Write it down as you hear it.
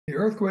The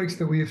earthquakes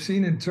that we have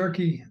seen in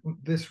Turkey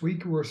this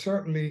week were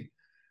certainly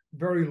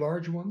very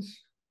large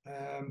ones.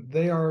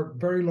 They are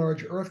very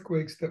large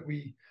earthquakes that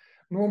we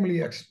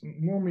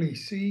normally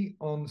see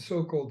on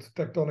so-called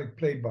tectonic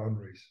plate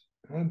boundaries.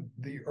 And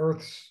the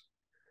Earth's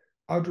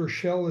outer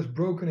shell is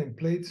broken in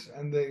plates,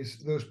 and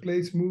those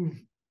plates move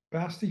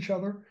past each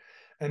other.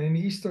 And in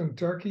eastern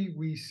Turkey,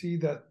 we see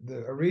that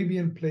the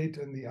Arabian plate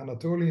and the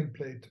Anatolian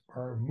plate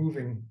are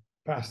moving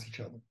past each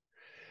other.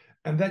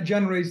 And that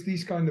generates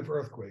these kind of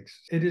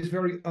earthquakes. It is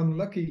very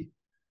unlucky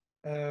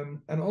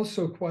and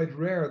also quite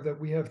rare that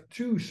we have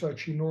two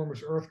such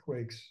enormous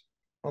earthquakes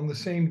on the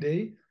same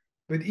day.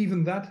 But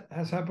even that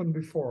has happened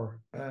before.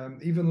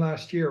 Even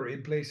last year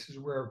in places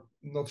where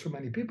not so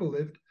many people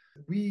lived.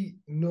 We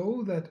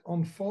know that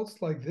on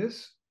faults like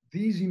this,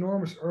 these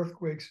enormous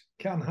earthquakes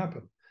can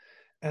happen.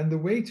 And the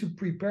way to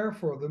prepare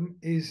for them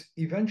is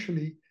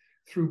eventually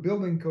through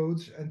building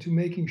codes and to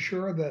making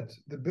sure that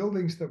the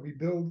buildings that we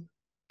build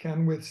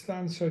can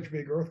withstand such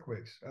big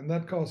earthquakes. And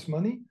that costs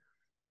money.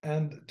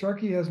 And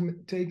Turkey has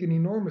taken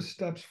enormous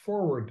steps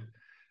forward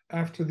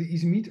after the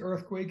Izmit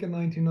earthquake in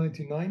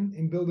 1999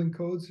 in building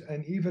codes.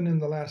 And even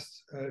in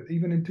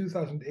even in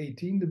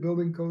 2018, the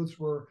building codes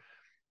were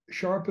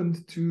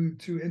sharpened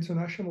to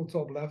international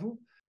top level.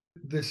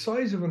 The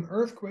size of an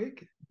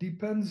earthquake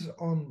depends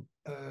on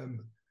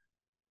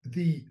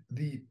the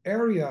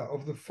area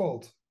of the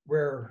fault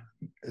where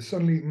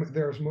suddenly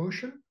there's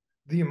motion,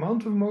 the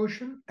amount of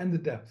motion, and the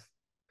depth.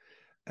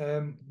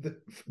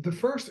 The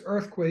first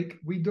earthquake,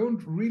 we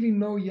don't really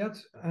know yet.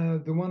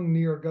 The one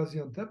near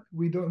Gaziantep,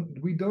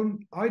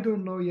 I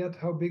don't know yet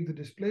how big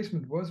the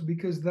displacement was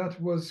because that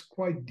was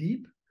quite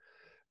deep.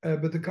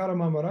 But the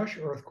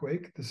Kahramanmaraş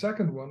earthquake, the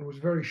second one, was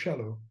very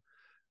shallow.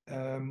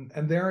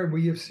 And there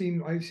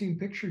I've seen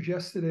pictures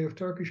yesterday of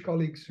Turkish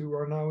colleagues who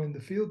are now in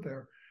the field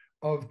there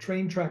of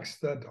train tracks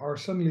that are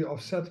suddenly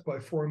offset by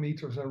 4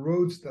 meters and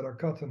roads that are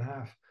cut in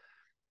half.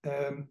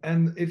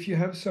 And if you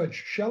have such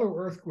shallow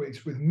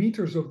earthquakes with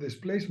meters of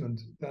displacement,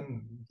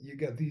 then you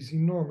get these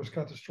enormous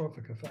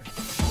catastrophic effects.